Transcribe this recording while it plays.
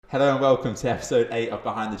Hello and welcome to episode 8 of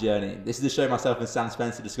Behind the Journey. This is the show myself and Sam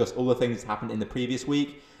Spencer discuss all the things that happened in the previous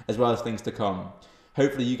week, as well as things to come.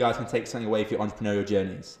 Hopefully you guys can take something away for your entrepreneurial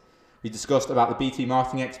journeys. We discussed about the BT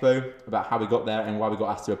Marketing Expo, about how we got there and why we got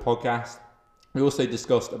asked to do a podcast. We also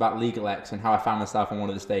discussed about Legal X and how I found myself on one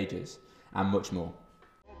of the stages, and much more.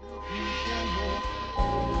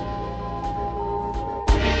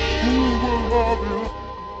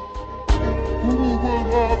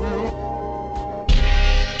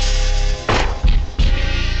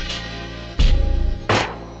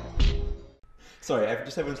 Sorry,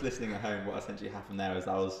 just everyone's listening at home. What essentially happened there is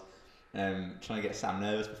I was trying to get Sam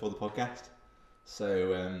nervous before the podcast.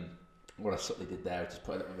 So what I subtly did there was just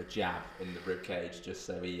put a little bit of a jab in the rib cage just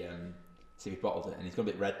so he bottled it, and he's got a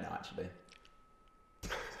bit red now actually.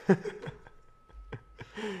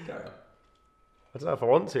 Carry on. I don't know if I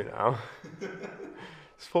want to now.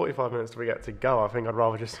 It's 45 minutes till we get to go. I think I'd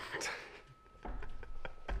rather just...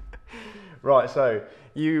 Right, so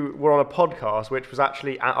you were on a podcast which was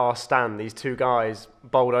actually at our stand. These two guys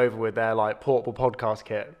bowled over with their portable podcast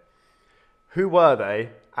kit. Who were they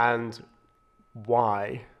and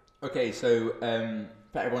why? Okay, so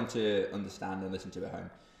for everyone to understand and listen to at home,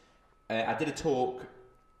 I did a talk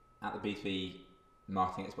at the B2B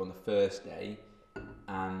Marketing Expo on the first day,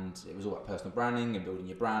 and it was all about personal branding and building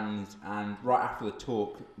your brand. And right after the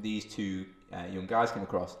talk, these two young guys came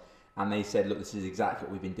across and they said, look, this is exactly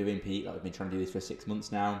what we've been doing, Pete. We've been trying to do this for 6 months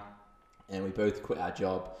now, and we both quit our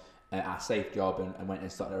job, our safe job, and went and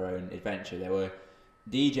started our own adventure. They were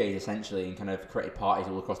DJs essentially and kind of created parties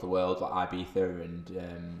all across the world, like Ibiza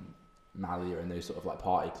and Malia and those sort of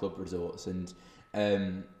party club resorts. And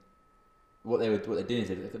what they're doing is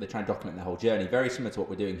they're trying to document their whole journey, very similar to what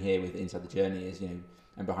we're doing here with Inside the Journey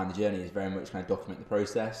and Behind the Journey is very much kind of document the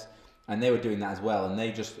process. And they were doing that as well, and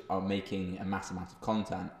they just are making a massive amount of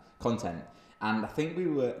content. And I think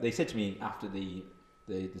they said to me after the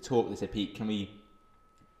talk, they said, Pete, can we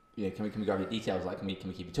grab your details? Can we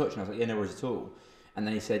keep in touch? And I was like, yeah, no worries at all. And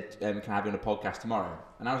then he said, can I have you on a podcast tomorrow?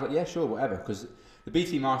 And I was like, yeah, sure, whatever. Because the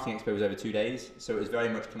BT Marketing Expo was over 2 days, so it was very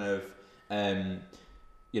much kind of,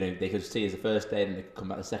 they could see as the first day, and they could come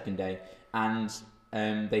back the second day. And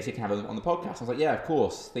they said, can I have it on the podcast? I was like, yeah, of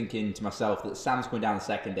course, thinking to myself that Sam's coming down the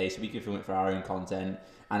second day, so we can film it for our own content.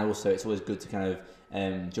 And also, it's always good to kind of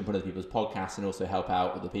jump on other people's podcasts and also help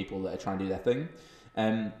out other people that are trying to do their thing.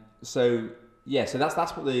 So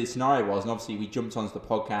that's what the scenario was. And obviously, we jumped onto the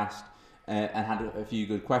podcast and had a few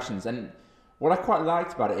good questions. And what I quite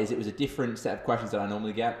liked about it is it was a different set of questions that I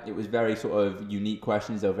normally get. It was very sort of unique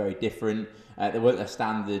questions. They were very different. They weren't the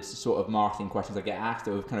standard sort of marketing questions I get asked.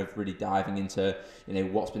 They were kind of really diving into,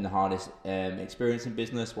 what's been the hardest experience in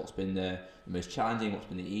business, what's been the most challenging, what's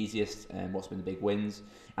been the easiest, and what's been the big wins.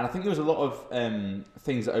 And I think there was a lot of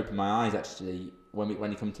things that opened my eyes actually when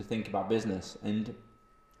you come to think about business. And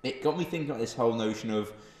it got me thinking about this whole notion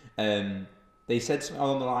of they said something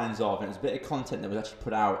along the lines of, and it was a bit of content that was actually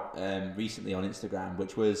put out recently on Instagram,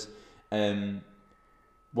 which was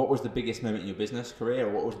what was the biggest moment in your business career,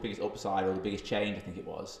 or what was the biggest upside or the biggest change, I think it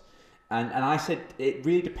was. And I said it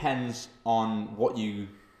really depends on what you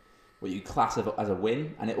class as a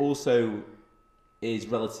win, and it also is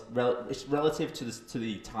relative to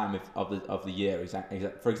the time of the year. Exactly.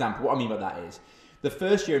 For example, what I mean by that is the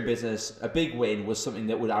first year in business, a big win was something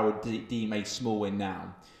that I would deem a small win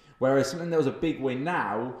now. Whereas something that was a big win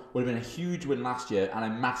now would have been a huge win last year and a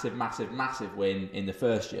massive, massive, massive win in the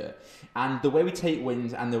first year. And the way we take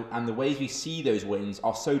wins and the ways we see those wins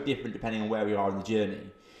are so different depending on where we are in the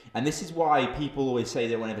journey. And this is why people always say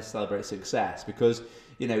they won't ever celebrate success, because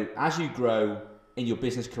as you grow in your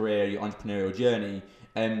business career, your entrepreneurial journey,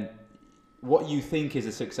 what you think is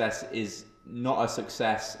a success is not a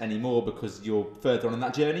success anymore because you're further on in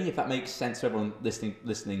that journey. If that makes sense to everyone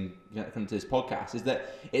listening come to this podcast, is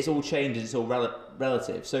that it's all changed and it's all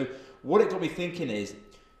relative. So what it got me thinking is,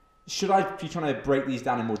 should I be trying to break these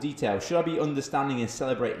down in more detail? Should I be understanding and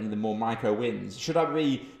celebrating the more micro wins? Should I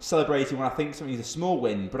be celebrating when I think something's a small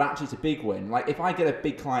win, but actually it's a big win? Like if I get a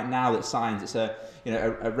big client now that signs, it's a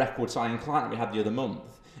record signing client that we had the other month.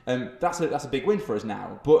 That's a big win for us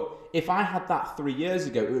now. But if I had that 3 years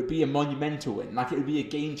ago, it would be a monumental win. Like it would be a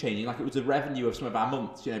game changing. Like it was the revenue of some of our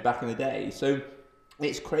months, back in the day. So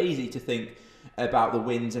it's crazy to think about the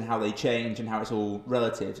wins and how they change and how it's all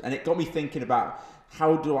relative. And it got me thinking about,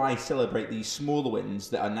 how do I celebrate these smaller wins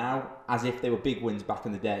that are now as if they were big wins back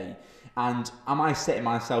in the day? And am I setting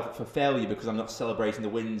myself up for failure because I'm not celebrating the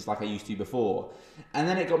wins like I used to before? And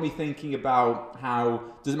then it got me thinking about how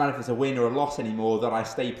it doesn't matter if it's a win or a loss anymore, that I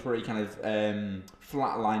stay pretty kind of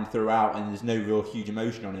flatlined throughout and there's no real huge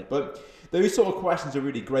emotion on it. But those sort of questions are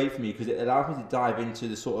really great for me because it allows me to dive into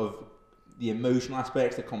the sort of the emotional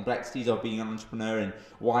aspects, the complexities of being an entrepreneur and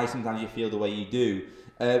why sometimes you feel the way you do.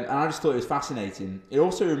 And I just thought it was fascinating. It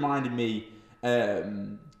also reminded me,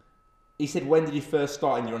 he said, when did you first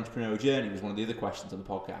start in your entrepreneurial journey was one of the other questions on the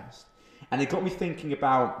podcast. And it got me thinking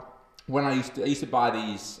about when I used to buy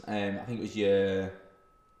these, I think it was year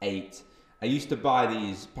 8, I used to buy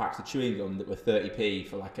these packs of chewing gum that were 30p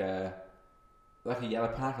for like a yellow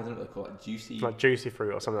pack, I don't know what they call it, juicy. Like juicy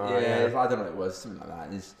fruit or something like that. Yeah, I don't know what it was, something like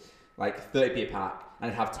that. It's like 30p a pack, and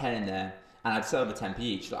I'd have 10 in there, and I'd sell them for 10p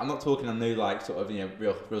each. Like, I'm not talking, I'm no like sort of, you know,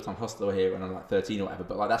 real time hustler here when I'm like 13 or whatever,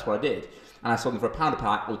 but like that's what I did. And I sold them for £1 a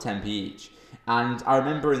pack or 10p each. And I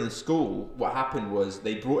remember in the school, what happened was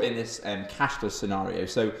they brought in this cashless scenario.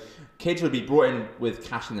 So kids would be brought in with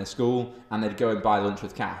cash in their school, and they'd go and buy lunch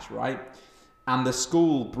with cash, right? And the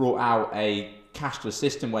school brought out a cashless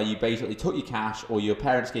system where you basically took your cash or your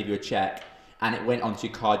parents gave you a check and it went onto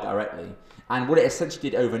your card directly. And what it essentially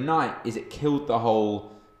did overnight is it killed the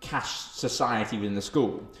whole cash society within the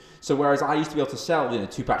school. So whereas I used to be able to sell, you know,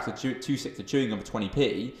 2 sticks of chewing gum for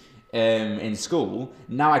 20p in school,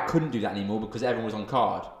 now I couldn't do that anymore because everyone was on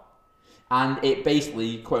card. And it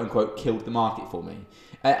basically, quote unquote, killed the market for me.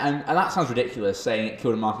 And that sounds ridiculous saying it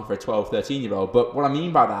killed the market for a 12, 13-year-old, but what I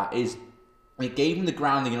mean by that is it gave them the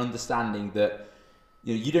grounding and understanding that,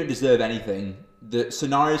 you know, you don't deserve anything, that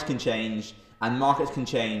scenarios can change and markets can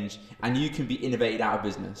change and you can be innovated out of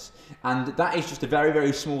business. And that is just a very,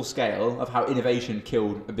 very small scale of how innovation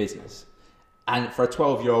killed a business. And for a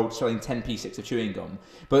 12-year-old selling 10p sticks of chewing gum.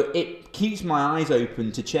 But it keeps my eyes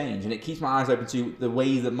open to change, and it keeps my eyes open to the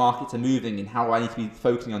way that markets are moving and how I need to be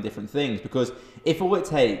focusing on different things. Because if all it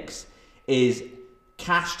takes is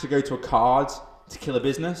cash to go to a card to kill a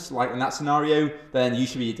business, like in that scenario, then you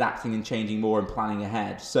should be adapting and changing more and planning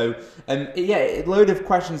ahead. So, a load of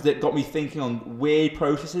questions that got me thinking on weird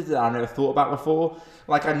processes that I never thought about before.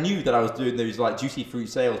 Like, I knew that I was doing those like juicy fruit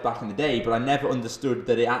sales back in the day, but I never understood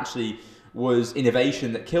that it actually was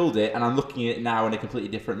innovation that killed it, and I'm looking at it now in a completely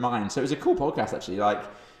different mind. So it was a cool podcast, actually. Like,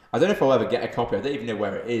 I don't know if I'll ever get a copy. I don't even know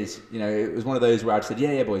where it is. You know, it was one of those where I said,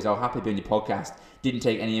 yeah, boys, I'll happily be on your podcast. Didn't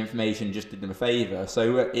take any information, just did them a favour.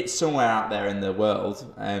 So it's somewhere out there in the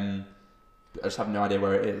world. I just have no idea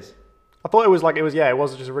where it is. I thought it was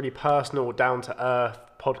just a really personal, down-to-earth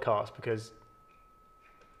podcast because,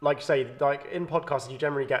 like you say, like in podcasts, you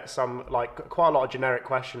generally get some, like, quite a lot of generic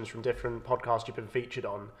questions from different podcasts you've been featured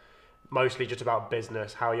on, mostly just about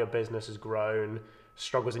business, how your business has grown,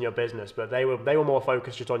 struggles in your business, but they were more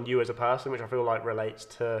focused just on you as a person, which I feel like relates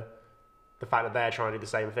to the fact that they're trying to do the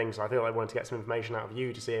same thing. So I feel like I wanted to get some information out of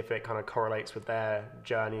you to see if it kind of correlates with their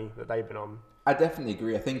journey that they've been on. I definitely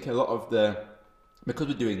agree. I think a lot of because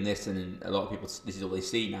we're doing this and a lot of people, this is all they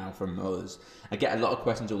see now from us, I get a lot of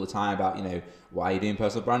questions all the time about, you know, why are you doing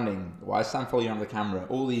personal branding? Why is Sam following you on the camera?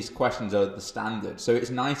 All these questions are the standard. So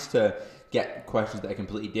it's nice to get questions that are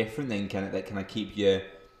completely different that kind of keep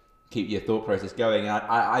your thought process going. And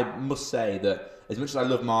I must say that as much as I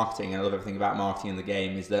love marketing and I love everything about marketing in the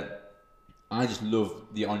game, is that I just love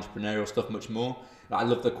the entrepreneurial stuff much more. Like, I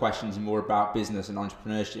love the questions more about business and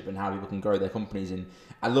entrepreneurship and how people can grow their companies, and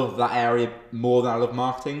I love that area more than I love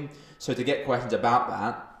marketing. So to get questions about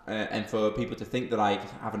that and for people to think that I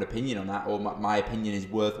have an opinion on that, or my opinion is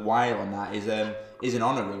worthwhile on that, is an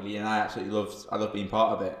honour, really, and I absolutely love being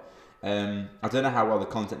part of it. I don't know how well the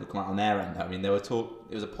content will come out on their end. I mean, it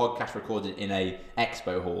was a podcast recorded in a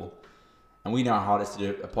expo hall, and we know how hard it is to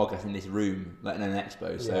do a podcast in this room, let alone an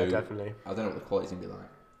expo. So yeah, definitely. I don't know what the quality's gonna be like.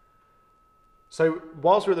 So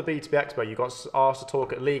whilst we were at the B2B Expo, you got asked to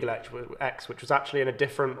talk at Legal X, which was actually in a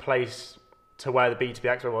different place to where the B2B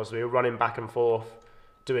Expo was. So we were running back and forth,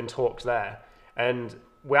 doing talks there, and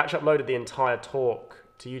we actually uploaded the entire talk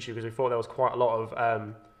to YouTube because we thought there was quite a lot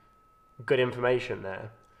of good information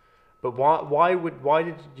there. But why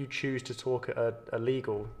did you choose to talk at a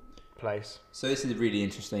legal place? So this is really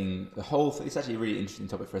interesting. It's actually a really interesting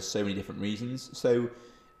topic for so many different reasons. So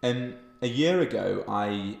a year ago,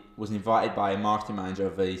 I was invited by a marketing manager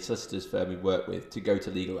of a solicitors firm we work with to go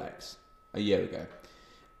to Legal X a year ago,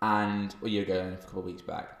 and a couple of weeks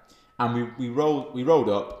back. And we rolled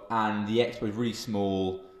up, and the expo was really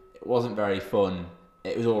small. It wasn't very fun.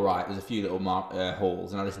 It was all right. There was a few little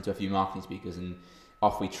halls, and I listened to a few marketing speakers, and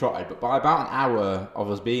off we trotted. But by about an hour of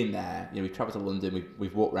us being there, you know, we've travelled to London,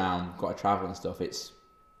 we've walked around, got to travel and stuff. It's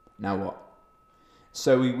now what?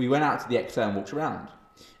 So we went out to the expo and walked around,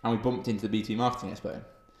 and we bumped into the B2B Marketing Expo.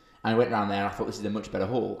 And we went around there, and I thought, this is a much better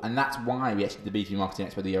hall. And that's why we actually did the B2B Marketing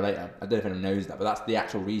Expo the year later. I don't know if anyone knows that, but that's the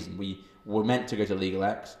actual reason. We were meant to go to Legal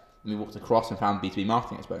X, and we walked across and found B2B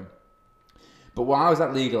Marketing Expo. But while I was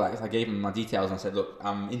at Legal X, I gave them my details and I said, look,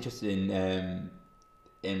 I'm interested in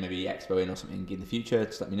maybe Expo or something in the future,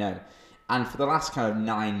 just let me know. And for the last kind of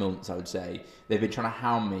 9 months, I would say, they've been trying to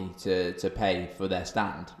hound me to pay for their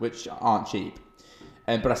stand, which aren't cheap.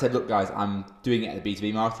 But I said, look, guys, I'm doing it at the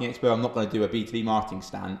B2B Marketing Expo. I'm not going to do a B2B marketing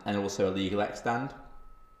stand and also a Legal X stand.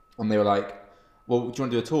 And they were like, well, do you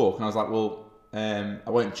want to do a talk? And I was like, well, I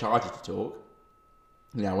won't charge you to talk.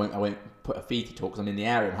 You know, I won't put a fee to talk because I'm in the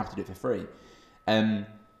area and have to do it for free. And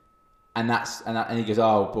he goes,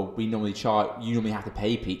 oh, but we normally charge. You normally have to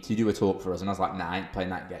pay Pete to do a talk for us. And I was like, nah, I ain't playing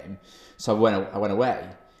that game. So I went away.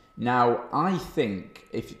 Now I think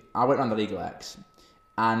if I went on the Legal X,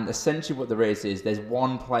 and essentially what there is there's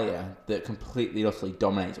one player that completely utterly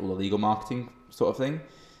dominates all the legal marketing sort of thing,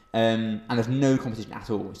 and there's no competition at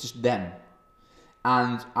all. It's just them.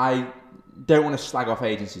 And I don't want to slag off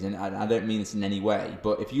agencies, and I don't mean this in any way,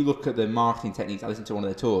 but if you look at the marketing techniques, I listened to one of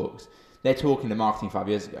their talks. They're talking to marketing 5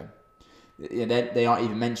 years ago. You know, they aren't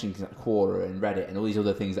even mentioning Quora and Reddit and all these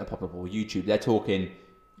other things that pop up on YouTube. They're talking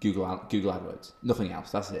Google AdWords, nothing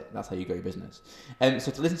else. That's it. That's how you grow your business.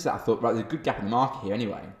 So to listen to that, I thought, right, there's a good gap in the market here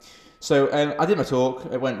anyway. So I did my talk.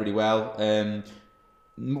 It went really well.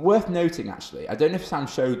 Worth noting, actually, I don't know if Sam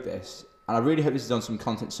showed this, and I really hope this is on some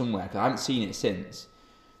content somewhere because I haven't seen it since.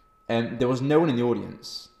 There was no one in the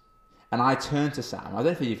audience, and I turned to Sam. I don't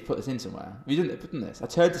know if you've put this in somewhere. Have you done this? I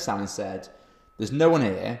turned to Sam and said, "There's no one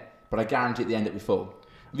here, but I guarantee at the end it'll be full."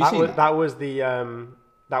 Have you seen that?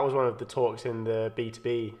 That was one of the talks in the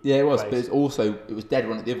B2B. Yeah, it was, place. But it was dead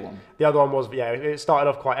one at the other one. The other one was, it started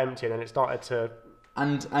off quite empty and then it started to...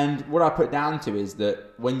 And what I put it down to is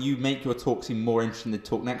that when you make your talk seem more interesting than the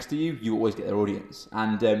talk next to you, you always get their audience.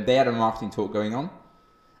 And they had a marketing talk going on,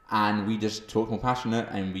 and we just talked more passionate,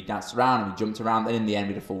 and we danced around, and we jumped around, and in the end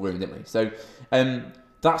we had a full room, didn't we? So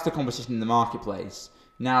that's the competition in the marketplace.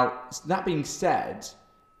 Now, that being said...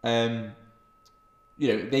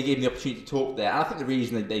 they gave me the opportunity to talk there. And I think the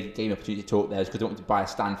reason that they gave me the opportunity to talk there is because they wanted to buy a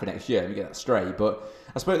stand for next year. Let me get that straight. But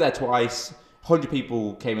I spoke there twice. 100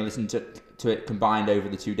 people came and listened to it combined over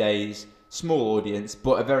the 2 days. Small audience,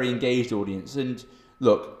 but a very engaged audience. And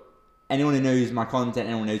look, anyone who knows my content,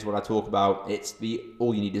 anyone who knows what I talk about,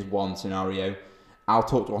 all you need is one scenario. I'll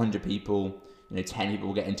talk to 100 people. 10 people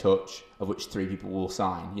will get in touch, of which 3 people will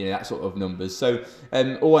sign. That sort of numbers. So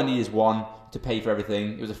all I need is one to pay for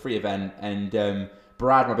everything. It was a free event, and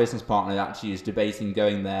Brad, my business partner, actually is debating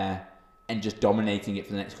going there and just dominating it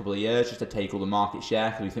for the next couple of years, just to take all the market share,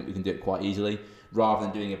 because we think we can do it quite easily, rather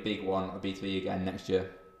than doing a big one on B2B again next year.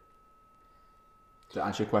 Does that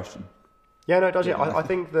answer your question? Yeah, no, it does. Yeah, I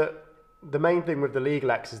think that the main thing with the Legal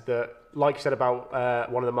X is that, like you said about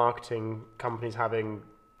one of the marketing companies having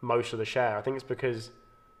most of the share, I think it's because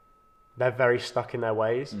they're very stuck in their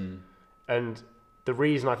ways. And the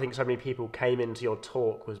reason I think so many people came into your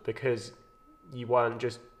talk was because you weren't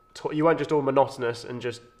just all monotonous and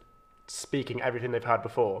just speaking everything they've had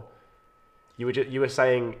before. You were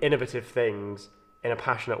saying innovative things in a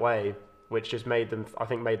passionate way, which just made them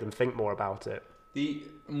think more about it.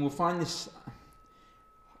 And we'll find this.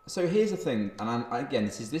 So here's the thing, and again,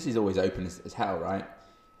 this is always open as hell, right?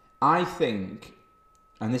 I think,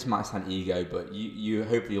 and this might sound ego, but you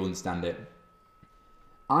hopefully you'll understand it.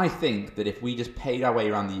 I think that if we just paid our way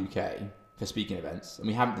around the UK for speaking events, and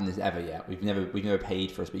we haven't done this ever yet, we've never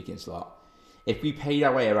paid for a speaking slot. If we paid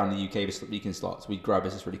our way around the UK for speaking slots, we'd grow our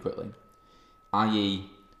business really quickly. I.e.,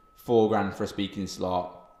 $4,000 for a speaking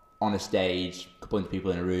slot on a stage, a couple hundred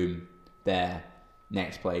people in a room, there,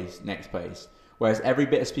 next place. Whereas every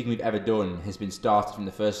bit of speaking we've ever done has been started from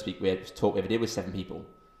the first talk we ever did with 7 people.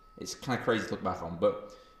 It's kind of crazy to look back on,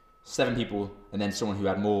 but 7 people, and then someone who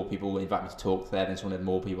had more people invite me to talk there, then someone had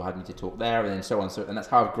more people had me to talk there, and then so on. And that's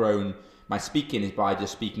how I've grown my speaking, is by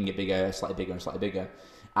just speaking it bigger, slightly bigger, and slightly bigger.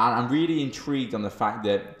 And I'm really intrigued on the fact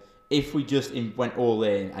that if we just went all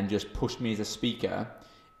in and just pushed me as a speaker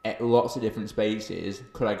at lots of different spaces,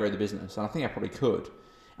 could I grow the business? And I think I probably could.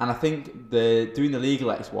 And I think doing the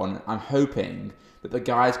Legal X one, I'm hoping that the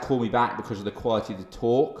guys call me back because of the quality of the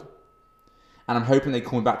talk. And I'm hoping they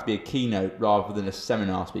call me back to be a keynote rather than a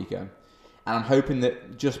seminar speaker. And I'm hoping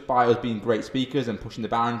that just by us being great speakers and pushing the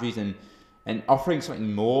boundaries and offering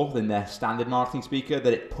something more than their standard marketing speaker,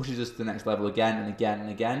 that it pushes us to the next level again and again and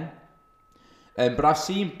again. But I've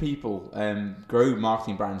seen people grow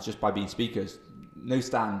marketing brands just by being speakers. No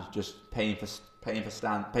stand, just paying for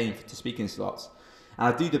speaking slots.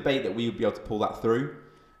 And I do debate that we would be able to pull that through.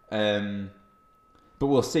 But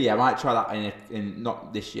we'll see. I might try that in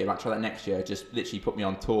not this year. I might try that next year. Just literally put me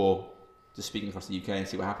on tour, just speaking across the UK and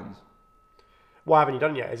see what happens. What haven't you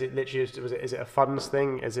done yet? Is it literally just, is it a funds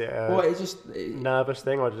thing? Is it a Well, it's just nervous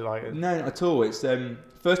thing, or do you like? no, not at all. It's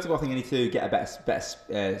first of all, I think I need to get a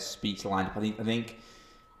better speech lined up. I think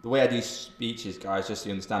the way I do speeches, guys, just so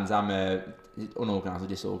you understand, is I'm unorganised or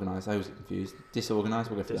disorganised. I always get confused. Disorganised.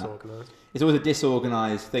 We'll go for that. Disorganised. It's always a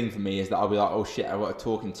disorganised thing for me. Is that I'll be like, oh shit, I've got to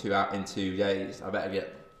talk in 2 days. I better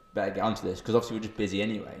get onto this because obviously we're just busy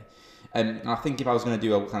anyway. And I think if I was going to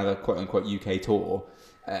do a kind of a quote unquote UK tour,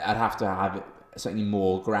 I'd have to have something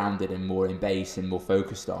more grounded and more in base and more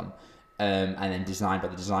focused on, and then designed by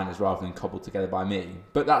the designers rather than cobbled together by me.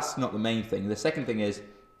 But that's not the main thing. The second thing is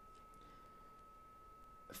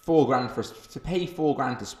 £4,000 to pay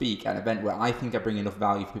 £4,000 to speak at an event where I think I bring enough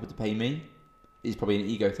value for people to pay me is probably an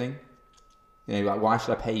ego thing. You know, like why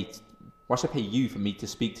should I pay you for me to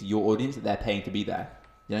speak to your audience that they're paying to be there?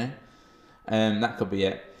 You know, that could be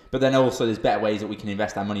it. But then also there's better ways that we can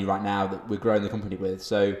invest our money right now that we're growing the company with.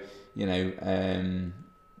 So, you know,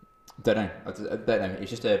 don't know. I don't know. It's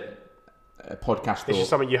just a podcast. It's just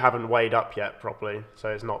something you haven't weighed up yet properly, so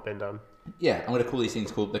it's not been done. Yeah, I'm going to call these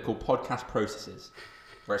things they're called podcast processes,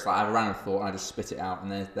 where it's like I have a random thought and I just spit it out,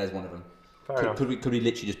 and there's one of them. Could we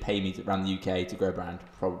literally just pay me around the UK to grow a brand?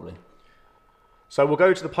 Probably. So we'll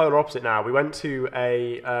go to the polar opposite now. We went to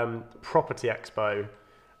a property expo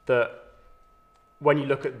that, when you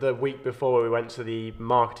look at the week before we went to the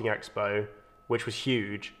marketing expo, which was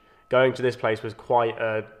huge, going to this place was quite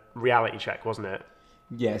a reality check, wasn't it?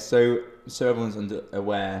 Yeah, so everyone's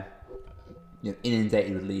aware, you know,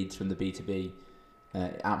 inundated with leads from the B2B,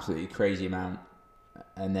 absolutely crazy amount.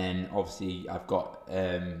 And then obviously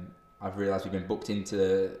I've realised we've been booked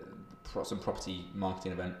into some property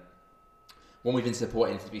marketing event. One we've been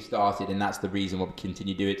supporting since we started, and that's the reason why we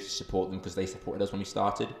continue to do it, to support them, because they supported us when we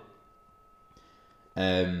started.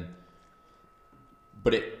 But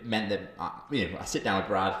it meant that I sit down with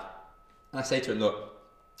Brad and I say to him, look,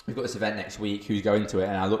 we've got this event next week, who's going to it?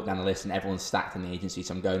 And I look down the list and everyone's stacked in the agency,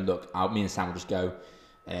 so I'm going, look, me and Sam will just go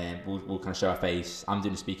and we'll kind of show our face. I'm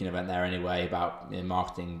doing a speaking event there anyway about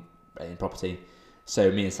marketing in property,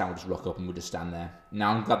 so me and Sam will just rock up and we'll just stand there.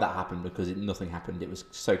 Now I'm glad that happened because nothing happened. It was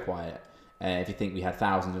so quiet. If you think we had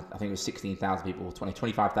thousands, I think it was 16,000 people,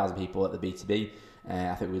 25,000 people at the B2B.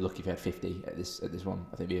 I think we're lucky if we had 50 at this one.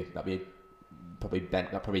 I think that'd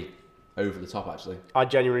probably over the top actually. I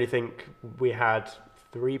genuinely think we had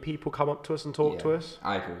 3 people come up to us and talk to us.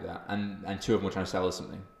 I agree with that, and 2 of them were trying to sell us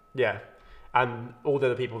something. Yeah, and all the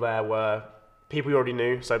other people there were people you already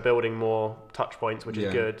knew, so building more touch points, which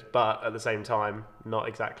is good, but at the same time, not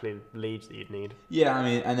exactly leads that you'd need. Yeah, I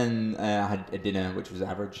mean, and then I had a dinner which was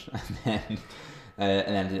average, and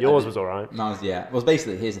then yours was all right. Mine was, yeah. Well,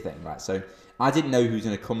 basically, here's the thing, right? So I didn't know who was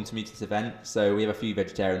going to come to me to this event, so we have a few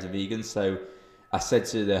vegetarians and vegans. So I said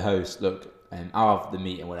to the host, look, I'll have the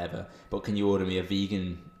meat and whatever, but can you order me a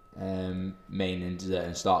vegan main and dessert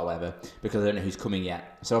and start or whatever, because I don't know who's coming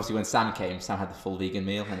yet. So obviously when Sam came, Sam had the full vegan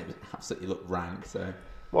meal and it was absolutely looked rank. So it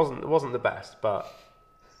wasn't the best, but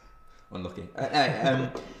unlucky.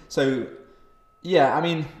 So yeah, I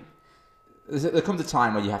mean, there comes a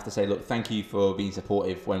time where you have to say, look, thank you for being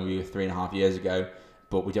supportive when we were 3.5 years ago,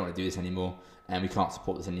 but we don't want to do this anymore, and we can't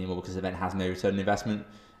support this anymore because the event has no return on investment.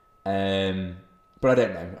 But I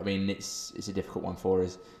don't know. I mean, it's a difficult one for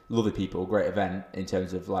us. Lovely people, great event in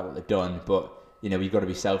terms of like what they've done, but we've got to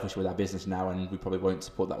be selfish with our business now, and we probably won't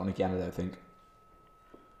support that one again, I don't think.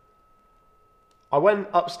 I went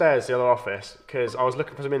upstairs to the other office because I was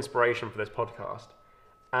looking for some inspiration for this podcast,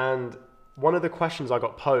 and one of the questions I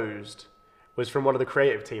got posed was from one of the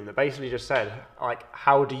creative team that basically just said, like,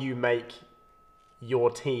 how do you make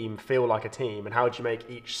your team feel like a team, and how do you make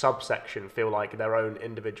each subsection feel like their own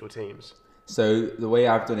individual teams? So the way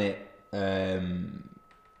I've done it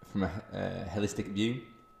from a holistic view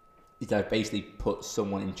is I've basically put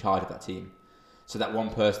someone in charge of that team. So that one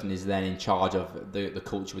person is then in charge of the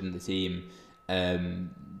culture within the team,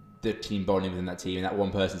 the team bonding within that team, and that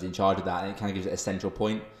one person's in charge of that, and it kind of gives it a central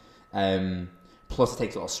point. Plus it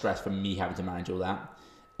takes a lot of stress from me having to manage all that.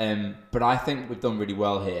 But I think we've done really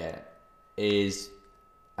well here is,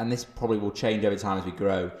 and this probably will change over time as we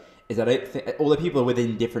grow, is I don't think, all the people are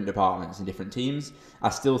within different departments and different teams, I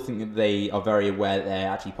still think that they are very aware that they're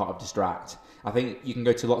actually part of Distract. I think you can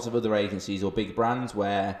go to lots of other agencies or big brands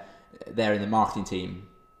where they're in the marketing team,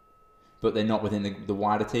 but they're not within the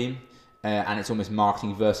wider team. And it's almost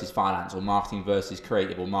marketing versus finance, or marketing versus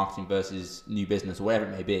creative, or marketing versus new business, or whatever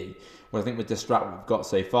it may be. What I think with Distract we've got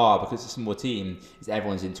so far, because it's a small team, is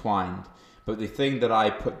everyone's entwined. But the thing that I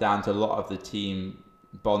put down to a lot of the team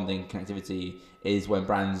bonding connectivity is when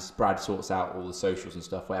Brad sorts out all the socials and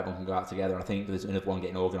stuff where everyone can go out together. I think there's another one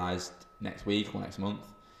getting organised next week or next month.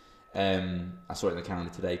 I saw it in the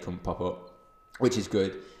calendar today come pop up, which is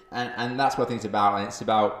good. And that's what I think it's about. And it's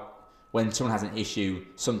about when someone has an issue,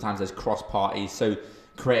 sometimes there's cross parties. So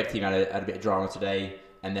creative team had a bit of drama today,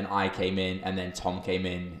 and then I came in, and then Tom came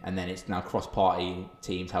in, and then it's now cross party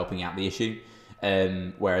teams helping out the issue.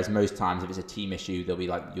 Whereas most times if it's a team issue, they'll be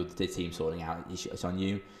like, you're the team sorting out, it's on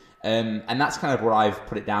you. And that's kind of what I've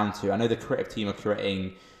put it down to. I know the creative team are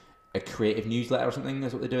creating a creative newsletter or something,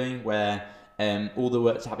 that's what they're doing, where all the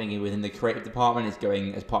work that's happening within the creative department is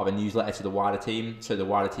going as part of a newsletter to the wider team, so the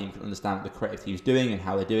wider team can understand what the creative team's doing and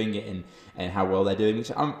how they're doing it and how well they're doing,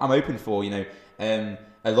 which I'm open for.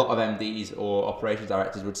 A lot of MDs or operations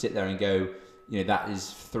directors would sit there and go, that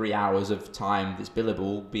is 3 hours of time that's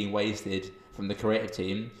billable being wasted from the creative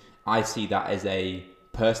team. I see that as a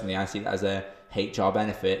HR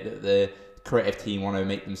benefit, that the creative team want to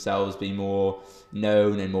make themselves be more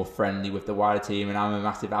known and more friendly with the wider team, and I'm a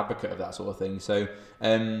massive advocate of that sort of thing. So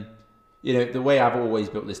the way I've always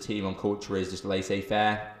built this team on culture is just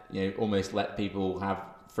laissez-faire, almost let people have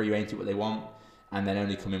free rein to what they want, and then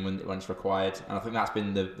only come in when it's required. And I think that's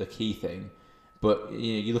been the key thing. But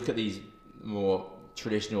you look at these more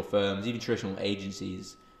traditional firms, even traditional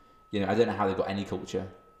agencies, I don't know how they've got any culture.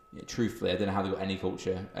 Truthfully, I don't know how they've got any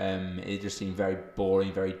culture. It just seems very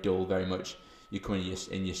boring, very dull, very much you come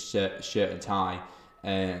in your shirt and tie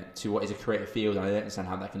to what is a creative field, and I don't understand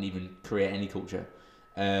how that can even create any culture.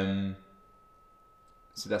 So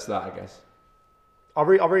that's that, I guess. I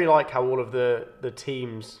really like how all of the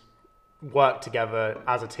teams work together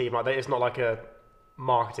as a team. Like it's not like a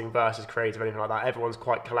marketing versus creative or anything like that. Everyone's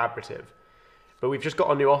quite collaborative. But we've just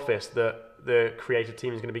got a new office that the creative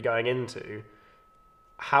team is going to be going into.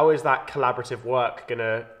 How is that collaborative work going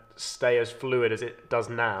to stay as fluid as it does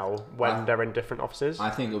now when they're in different offices?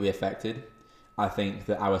 I think it'll be affected. I think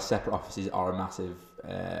that our separate offices are have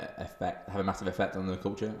a massive effect on the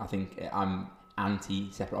culture. I think I'm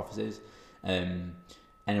anti-separate offices.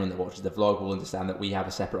 Anyone that watches the vlog will understand that we have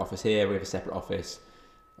a separate office here, we have a separate office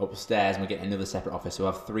upstairs, and we're getting another separate office. So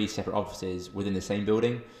we have 3 separate offices within the same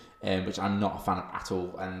building, which I'm not a fan of at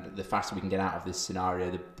all. And the faster we can get out of this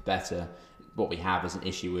scenario, the better. What we have is an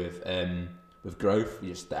issue with growth. We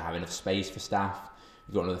just don't have enough space for staff.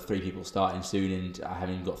 We've got another 3 people starting soon, and I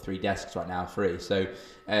haven't even got 3 desks right now free. So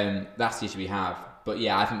that's the issue we have. But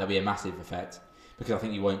yeah, I think there'll be a massive effect, because I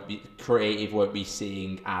think creative won't be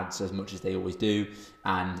seeing ads as much as they always do,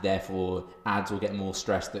 and therefore ads will get more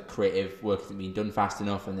stressed that creative work isn't being done fast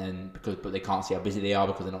enough, and then but they can't see how busy they are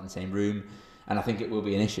because they're not in the same room, and I think it will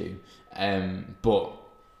be an issue. But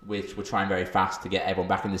we're trying very fast to get everyone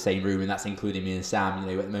back in the same room, and that's including me and Sam. At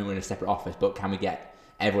the moment we're in a separate office, but can we get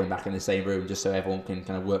everyone back in the same room just so everyone can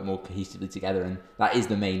kind of work more cohesively together? And that is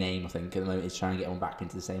the main aim, I think, at the moment, is trying to get everyone back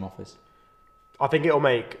into the same office. I think it'll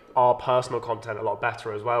make our personal content a lot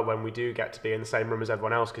better as well when we do get to be in the same room as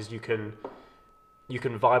everyone else, because you can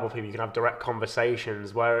vibe with people, you can have direct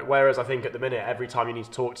conversations. Whereas I think at the minute, every time you need to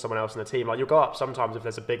talk to someone else in the team, like you'll go up sometimes if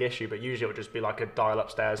there's a big issue, but usually it'll just be like a dial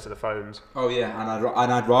upstairs to the phones. Oh yeah, and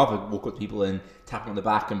I'd rather walk up to people and tap them on the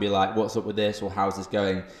back and be like, "What's up with this?" or "How's this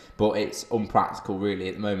going?" But it's unpractical really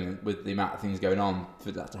at the moment with the amount of things going on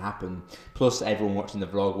for that to happen. Plus, everyone watching the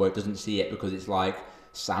vlog doesn't see it because it's like,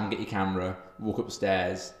 Sam, get your camera, walk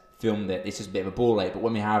upstairs, film it. It's just a bit of a ball ache. But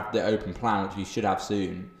when we have the open plan, which we should have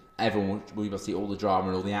soon, everyone will be able to see all the drama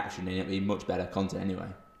and all the action, and it'll be much better content anyway.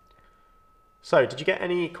 So, did you get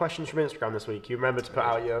any questions from Instagram this week? You remember to put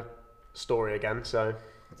out your story again, so...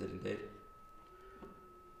 I did indeed.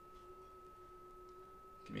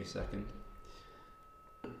 Give me a second.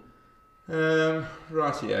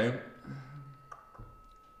 Rightio.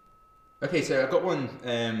 Okay, so I got one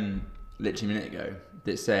literally a minute ago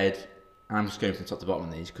that said, I'm just going from top to bottom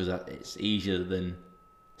on these because it's easier than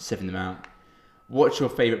sieving them out. What's your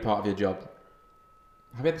favourite part of your job?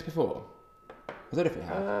 Have you had this before? I don't know if you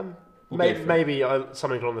have. Maybe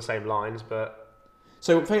something along the same lines, but...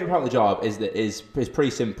 So favourite part of the job is pretty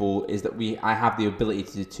simple, is that I have the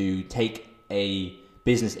ability to take a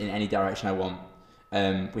business in any direction I want.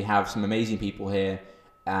 We have some amazing people here,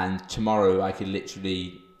 and tomorrow I could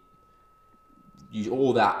literally use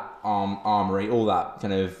all that armory, all that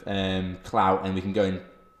kind of clout, and we can go and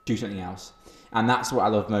do something else. And that's what I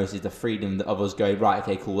love most, is the freedom that others go, right,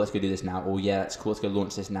 okay, cool, let's go do this now, or yeah, that's cool, let's go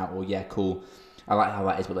launch this now, or yeah, cool, I like how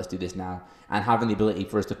that is, but let's do this now. And having the ability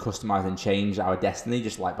for us to customize and change our destiny,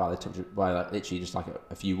 just like by literally just like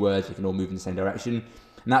a few words, we can all move in the same direction.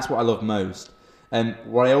 And that's what I love most. And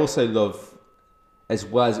what I also love as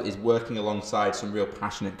well is working alongside some real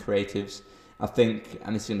passionate creatives. I think,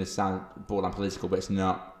 and this is going to sound borderline political, but it's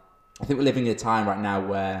not. I think we're living in a time right now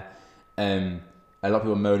where a lot of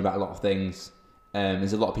people moan about a lot of things,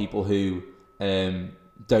 There's a lot of people who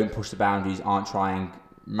don't push the boundaries, aren't trying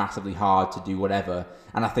massively hard to do whatever.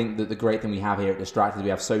 And I think that the great thing we have here at Distracted is we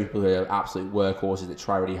have so many people who are absolute workhorses that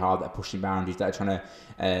try really hard, that are pushing boundaries, that are trying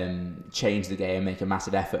to change the game, make a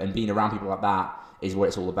massive effort. And being around people like that is what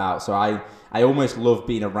it's all about. So I almost love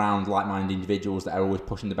being around like-minded individuals that are always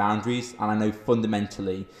pushing the boundaries. And I know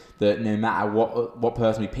fundamentally that no matter what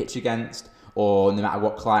person we pitch against, or no matter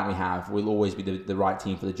what client we have, we'll always be the right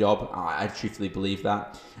team for the job. I truthfully believe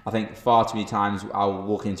that. I think far too many times I'll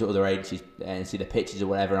walk into other agencies and see the pitches or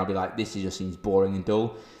whatever, and I'll be like, this just seems boring and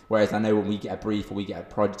dull. Whereas I know when we get a brief or we get a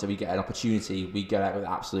project or we get an opportunity, we go out with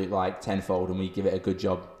absolute like tenfold and we give it a good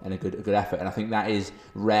job and a good effort. And I think that is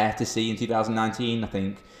rare to see in 2019. I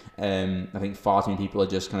think far too many people are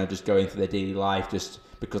just kind of just going through their daily life just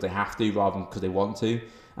because they have to rather than because they want to.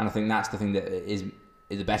 And I think that's the thing that is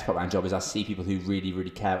the best part of my job, is I see people who really, really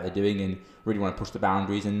care what they're doing and really want to push the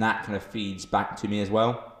boundaries, and that kind of feeds back to me as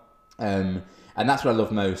well. And that's what I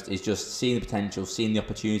love most, is just seeing the potential, seeing the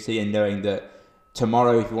opportunity, and knowing that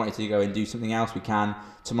tomorrow, if we wanted to go and do something else, we can.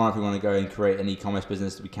 Tomorrow, if we want to go and create an e-commerce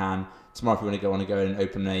business, we can. Tomorrow, if we want to go and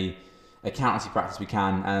open a accountancy practice, we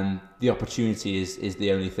can. And the opportunity is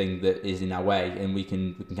the only thing that is in our way, and we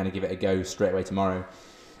can kind of give it a go straight away tomorrow.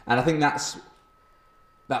 And I think that's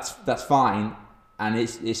fine. And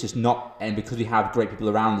it's just not, and because we have great people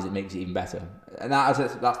around us, it makes it even better. And that's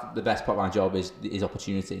the best part of my job is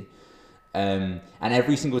opportunity. And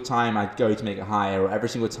every single time I go to make a hire, or every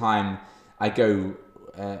single time I go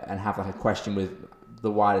and have like a question with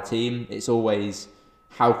the wider team, it's always,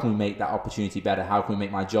 how can we make that opportunity better? How can we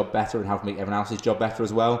make my job better? And how can we make everyone else's job better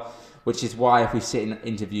as well? Which is why if we sit in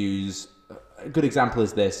interviews, a good example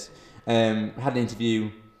is this. Had an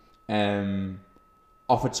interview,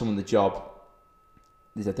 offered someone the job.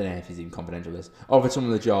 I don't know if it's even confidential, this. Offered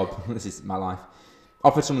someone the job, this is my life.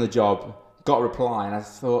 Offered someone the job, got a reply, and I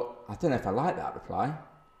thought, I don't know if I like that reply.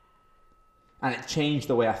 And it changed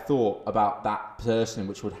the way I thought about that person,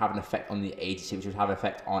 which would have an effect on the agency, which would have an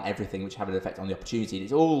effect on everything, which would have an effect on the opportunity. And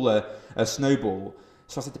it's all a snowball.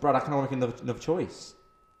 So I said to Brad, I can make another choice.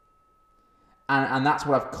 And that's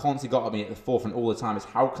what I've constantly got at me at the forefront all the time, is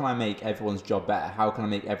how can I make everyone's job better? How can I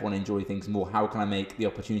make everyone enjoy things more? How can I make the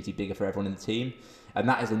opportunity bigger for everyone in the team? And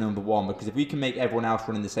that is the number one, because if we can make everyone else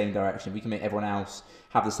run in the same direction, if we can make everyone else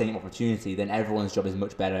have the same opportunity, then everyone's job is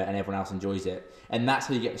much better and everyone else enjoys it. And that's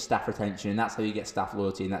how you get the staff retention, and that's how you get staff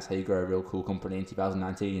loyalty, and that's how you grow a real cool company in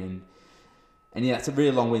 2019. And yeah, it's a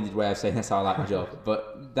really long-winded way of saying that's how I like my job.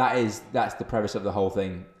 But that's the premise of the whole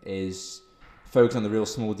thing, is focus on the real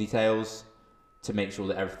small details to make sure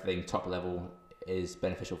that everything top level is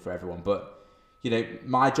beneficial for everyone. But you know,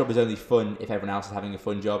 my job is only fun if everyone else is having a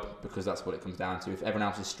fun job, because that's what it comes down to. If everyone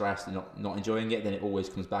else is stressed and not enjoying it, then it always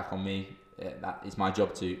comes back on me. That is my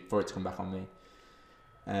job for it to come back on me.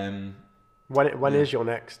 When is your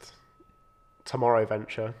next tomorrow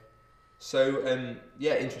venture? So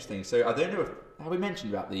yeah, interesting. So I don't know have we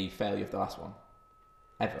mentioned about the failure of the last one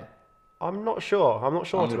ever? I'm not sure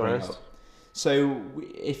to be honest. So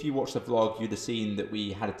if you watched the vlog, you'd have seen that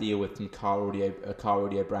we had a deal with a car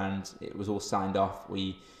audio brand. It was all signed off.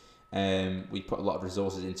 We put a lot of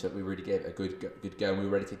resources into it. We really gave it a good go, and we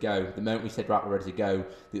were ready to go. The moment we said, right, we're ready to go,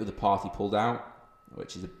 the other party pulled out,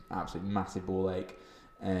 which is an absolutely massive ball ache.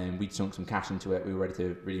 We'd sunk some cash into it. We were ready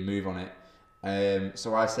to really move on it.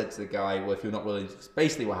 So I said to the guy, well, if you're not willing,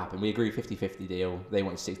 basically what happened, we agreed 50-50 deal. They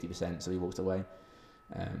wanted 60%, so we walked away,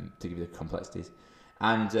 to give you the complexities.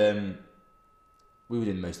 And we were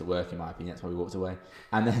doing most of the work, in my opinion. That's why we walked away.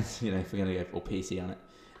 And then, you know, if we're going to go all PC on it.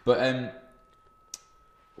 But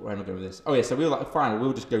where am I going with this? Oh yeah, so we were like, fine,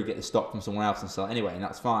 we'll just go get the stock from someone else and sell it anyway, and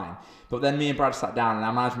that's fine. But then me and Brad sat down, and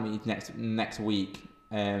our management meeting next week.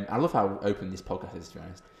 I love how open this podcast is, to be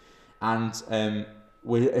honest. And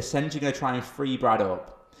we're essentially going to try and free Brad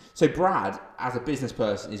up. So Brad, as a business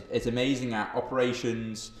person, is amazing at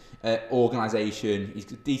operations, organisation. He's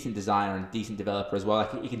a decent designer and a decent developer as well.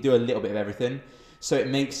 Like, he can do a little bit of everything. So it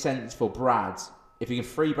makes sense for Brad, if you can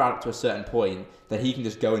free Brad up to a certain point, that he can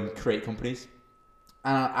just go and create companies.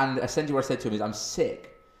 And essentially what I said to him is, I'm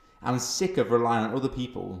sick of relying on other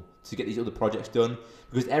people to get these other projects done,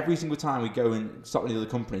 because every single time we go and start with the other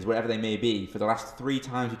companies, whatever they may be, for the last 3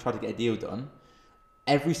 times we tried to get a deal done,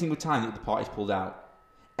 every single time the other party's pulled out.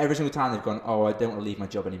 Every single time they've gone, oh, I don't want to leave my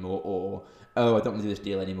job anymore, or oh, I don't want to do this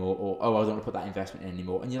deal anymore, or oh, I don't want to put that investment in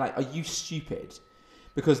anymore. And you're like, are you stupid?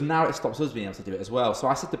 Because now it stops us being able to do it as well. So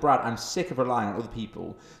I said to Brad, I'm sick of relying on other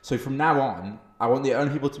people. So from now on, I want the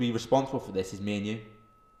only people to be responsible for this is me and you.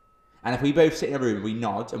 And if we both sit in a room and we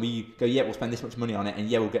nod and we go, yeah, we'll spend this much money on it, and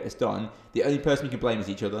yeah, we'll get this done, the only person we can blame is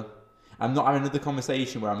each other. I'm not having another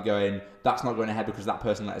conversation where I'm going, that's not going ahead because that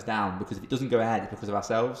person let us down. Because if it doesn't go ahead, it's because of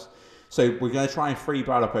ourselves. So we're going to try and free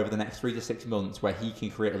Brad up over the next 3 to 6 months where he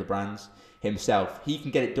can create other brands himself. He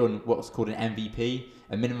can get it done, what's called an MVP,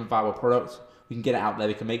 a minimum viable product. We can get it out there.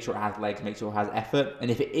 We can make sure it has legs, make sure it has effort.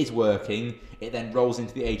 And if it is working, it then rolls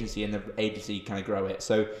into the agency and the agency kind of grow it.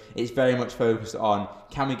 So it's very much focused on,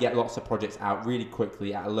 can we get lots of projects out really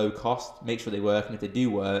quickly at a low cost, make sure they work. And if they do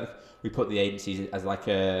work, we put the agencies as like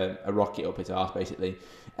a rocket up its arse, basically.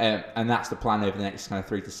 And that's the plan over the next kind of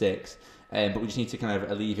 3 to 6. But we just need to kind of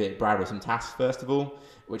alleviate Brad with some tasks first of all,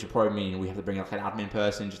 which will probably mean we have to bring like an admin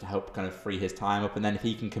person just to help kind of free his time up. And then if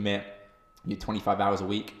he can commit 25 hours a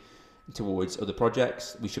week towards other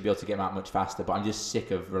projects, we should be able to get them out much faster. But I'm just sick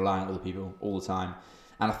of relying on other people all the time.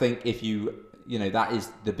 And I think if you know, that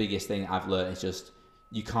is the biggest thing I've learned, is just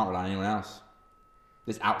you can't rely on anyone else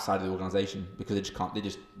that's outside of the organisation, because they just can't,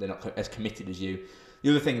 they're not as committed as you. The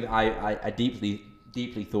other thing that I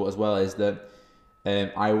deeply thought as well is that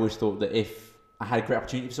I always thought that if I had a great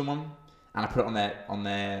opportunity for someone and I put it on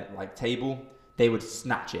their like table, they would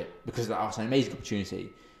snatch it because that's an amazing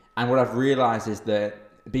opportunity. And what I've realised is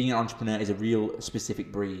that being an entrepreneur is a real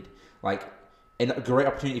specific breed. Like, a great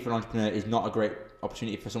opportunity for an entrepreneur is not a great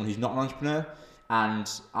opportunity for someone who's not an entrepreneur.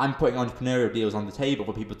 And I'm putting entrepreneurial deals on the table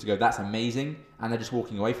for people to go, that's amazing, and they're just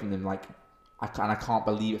walking away from them like, I can't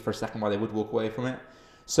believe it for a second why they would walk away from it.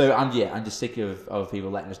 So I'm just sick of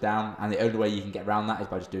people letting us down, and the only way you can get around that is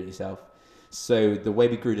by just doing it yourself. So the way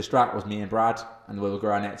we grew Distract was me and Brad, and the way we'll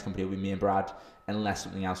grow our next company will be me and Brad, unless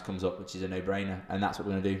something else comes up, which is a no-brainer, and that's what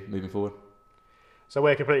we're going to do moving forward. So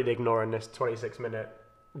we're completely ignoring this 26-minute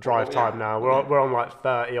drive time now. We're on like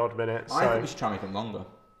 30 odd minutes. I think we should try and make them longer.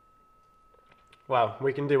 Well,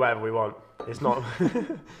 we can do whatever we want. It's not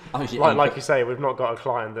like you say, we've not got a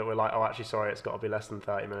client that we're like, oh, actually, sorry, it's got to be less than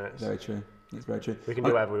 30 minutes. Very true. It's very true. We can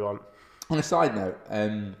do whatever we want. On a side note,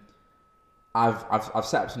 I've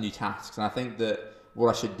set up some new tasks, and I think that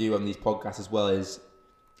what I should do on these podcasts as well is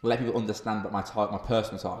let people understand about my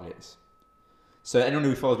personal targets. So anyone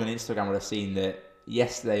who follows me on Instagram would have seen that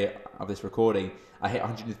yesterday of this recording, I hit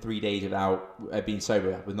 103 days without being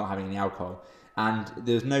sober, with not having any alcohol. And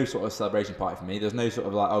there's no sort of celebration party for me. There's no sort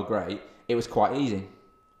of like, oh great. It was quite easy.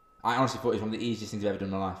 I honestly thought it was one of the easiest things I've ever done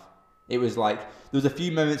in my life. It was like, there was a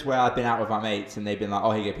few moments where I'd been out with my mates and they'd been like,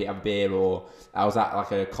 oh, here you go, Pete, have a beer. Or I was at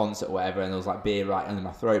like a concert or whatever and there was like beer right under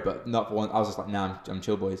my throat. But not for one, I was just like, no, I'm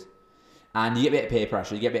chill, boys. And you get a bit of peer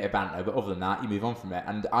pressure, you get a bit of banter, but other than that, you move on from it.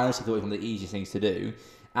 And I honestly thought it was one of the easiest things to do.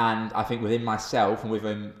 And I think within myself and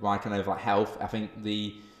within my kind of like health, I think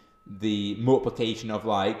the multiplication of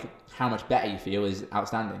like how much better you feel is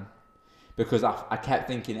outstanding. Because I kept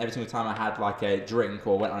thinking every single time I had like a drink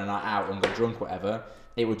or went on a night out and got drunk or whatever,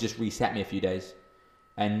 it would just reset me a few days.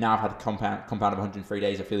 And now I've had a compound of 103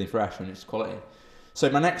 days of feeling fresh, and it's quality. So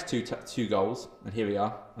my next two goals, and here we are,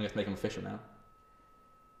 I'm going to make them official now.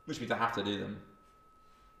 Which means I have to do them.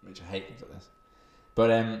 Which I hate things like this.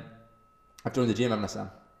 But I've joined the gym, haven't I, Sam?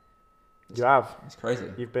 You have. It's crazy.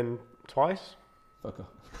 You've been twice? Fuck off.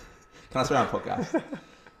 Can I swear on podcast?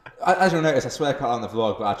 As you'll notice, I swear quite a lot on the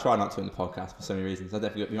vlog, but I try not to in the podcast for so many reasons. I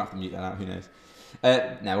definitely we might have to mute that out. Who knows?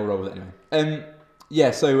 No, we'll roll with it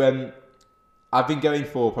anyway. So I've been going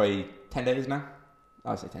for probably 10 days now.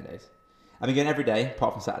 I would say 10 days. I've been going every day,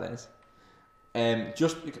 apart from Saturdays.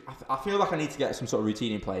 Just because I feel like I need to get some sort of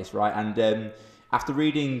routine in place, right? And after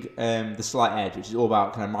reading The Slight Edge, which is all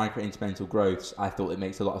about kind of micro incremental growths, I thought it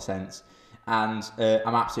makes a lot of sense. And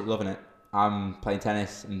I'm absolutely loving it. I'm playing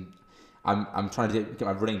tennis and I'm trying to get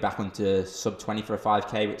my running back onto sub 20 for a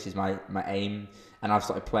 5k, which is my aim. And I've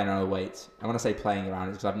started playing around with weights. And when I say playing around,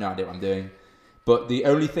 it's because I have no idea what I'm doing. But the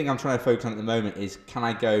only thing I'm trying to focus on at the moment is, can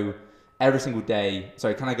I go every single day?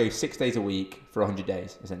 Sorry, can I go 6 days a week for 100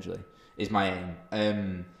 days, essentially, is my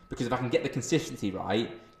aim. Because if I can get the consistency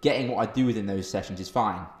right, getting what I do within those sessions is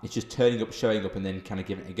fine. It's just turning up, showing up, and then kind of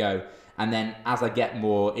giving it a go. And then as I get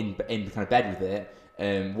more in kind of bed with it,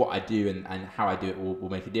 what I do and how I do it will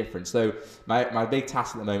make a difference. So my big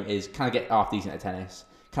task at the moment is, can I get half decent at tennis?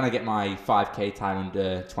 Can I get my 5k time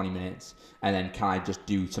under 20 minutes? And then can I just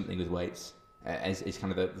do something with weights? Is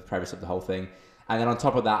kind of the premise of the whole thing. And then on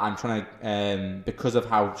top of that, I'm trying to, because of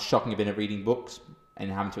how shocking I've been at reading books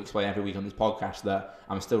and having to explain every week on this podcast that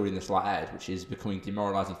I'm still reading The Slight Edge, which is becoming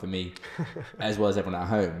demoralising for me as well as everyone at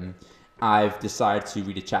home, I've decided to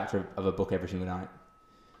read a chapter of a book every single night.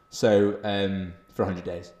 So for 100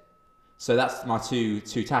 days. So that's my two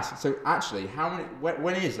tasks. So actually,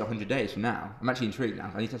 when is 100 days from now? I'm actually intrigued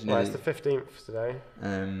now. I need to know. Well, it's the 15th today.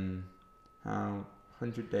 How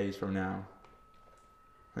 100 days from now?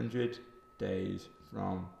 100 days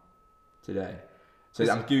from today. So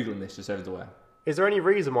I'm Googling this just so everyone's aware. Is there any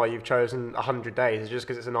reason why you've chosen 100 days? Is it just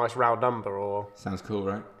because it's a nice round number, or? Sounds cool,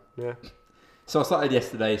 right? Yeah. So I started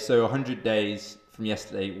yesterday. So 100 days from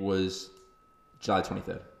yesterday was July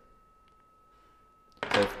 23rd.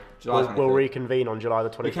 So July 23rd. We'll reconvene on July the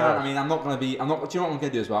 23rd. We can. I mean, I'm not going to be. Do you know what I'm going to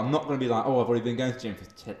do as well? I'm not going to be like, oh, I've already been going to the gym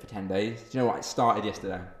for 10 days. Do you know what? It started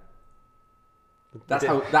yesterday.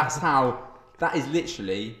 That is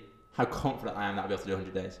literally how confident I am that I'll be able to do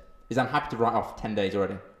 100 days. Is I'm happy to write off 10 days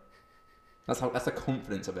already. That's the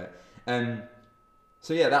confidence of it.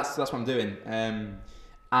 So yeah, that's what I'm doing.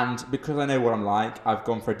 And because I know what I'm like, I've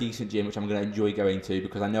gone for a decent gym, which I'm going to enjoy going to,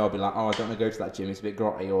 because I know I'll be like, oh, I don't want to go to that gym, it's a bit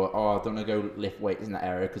grotty, or oh, I don't want to go lift weights in that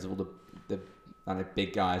area because of all the I don't know,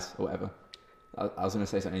 big guys or whatever. I was going to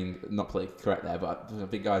say something not politically correct there, but there's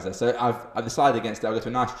big guys there. So I've decided against it. I'll go to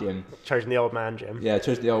a nice gym. Chosen the old man gym. Yeah,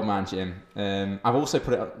 chosen the old man gym. I've also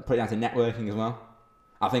put it down to networking as well.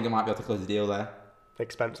 I think I might be able to close a deal there.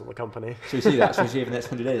 Expense on the company. Should we see that? Should we see if in the next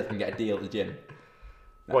 100 days I can get a deal at the gym?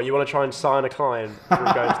 What, you want to try and sign a client from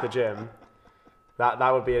going to the gym? That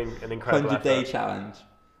would be an incredible 100-day challenge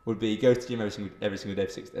would be go to the gym every single day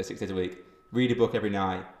for 6 days a week, read a book every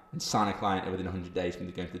night, and sign a client within 100 days from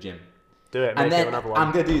going to the gym. Do it, and make then it another one.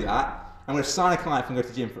 I'm going to do that. I'm going to sign a client from going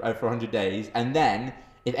to the gym for 100 days, and then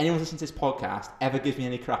if anyone listening to this podcast ever gives me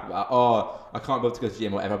any crap about, oh, I can't be able to go to the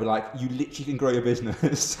gym or whatever, I'll be like, you literally can grow your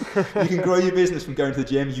business. You can grow your business from going to the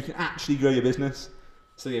gym. You can actually grow your business.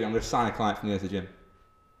 So yeah, I'm going to sign a client from going to the gym.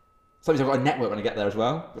 So that means I've got a network when I get there as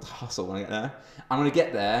well. I've got to hustle when I get there. I'm going to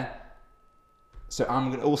get there. So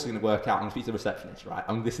I'm also going to work out. I'm going to speak to the receptionist, right?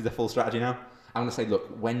 This is the full strategy now. I'm going to say, look,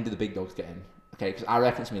 when do the big dogs get in? Okay, because I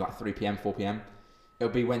reckon it's going to be like 3 p.m, 4 p.m.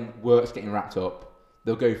 It'll be when work's getting wrapped up.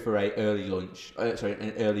 They'll go for an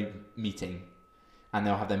early meeting, and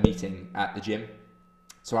they'll have their meeting at the gym.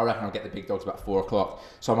 So I reckon I'll get the big dogs about 4 o'clock.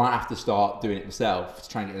 So I might have to start doing it myself to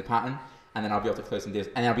try and get in the pattern, and then I'll be able to close some deals.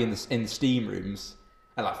 And then I'll be in the steam rooms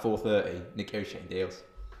at like 4:30 negotiating deals.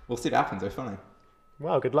 We'll see what happens. It's funny.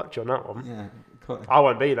 Well, good luck to you on that one. Yeah, cool. I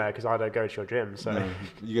won't be there because I don't go to your gym. So no,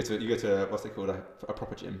 you go to what's it called, a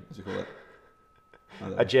proper gym, as we call it.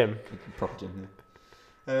 A gym. A proper gym.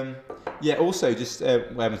 Yeah. Yeah. Also, just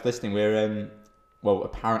whoever's listening, we're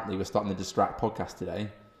apparently we're starting the Distract podcast today.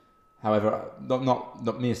 However,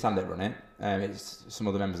 not me and Sam that run it. It's some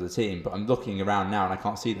other members of the team. But I'm looking around now and I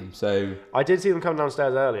can't see them. So I did see them come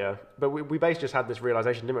downstairs earlier. But we basically just had this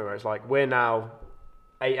realization, didn't we? Where it's like we're now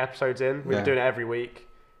 8 episodes in. We've been doing it every week.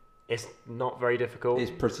 It's not very difficult. It's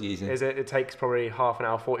pretty easy. Is it? It takes probably half an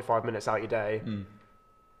hour, 45 minutes out your day.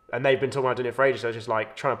 And they've been talking about doing it for ages, so it's just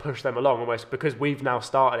like trying to push them along almost because we've now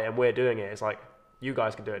started it and we're doing it. It's like, you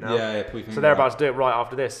guys can do it now. Yeah, so they're about to do it right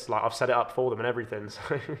after this. Like, I've set it up for them and everything.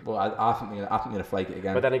 So. Well, I think they're going to flake it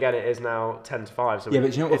again. But then again, it is now 10 to 5. So yeah,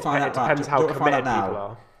 but you know what we'll find out? It depends how committed people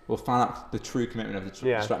are. We'll find out the true commitment of the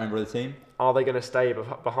Distract member of the team. Are they going to stay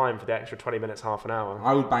behind for the extra 20 minutes, half an hour?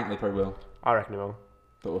 I would bank they probably will. I reckon they will.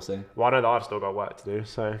 But we'll see. Well, I know that I've still got work to do,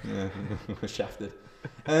 so... Yeah, we're shafted.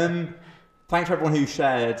 Thanks to everyone who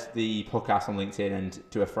shared the podcast on LinkedIn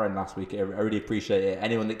and to a friend last week. I really appreciate it.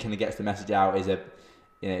 Anyone that kind of gets the message out is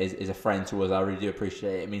a friend to us. I really do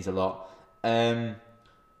appreciate it. It means a lot.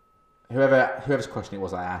 Whoever's question it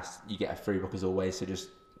was I asked, you get a free book as always. So just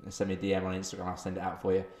send me a DM on Instagram. I'll send it out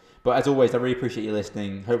for you. But as always, I really appreciate you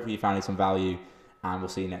listening. Hopefully you found some value, and we'll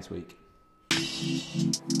see you next week.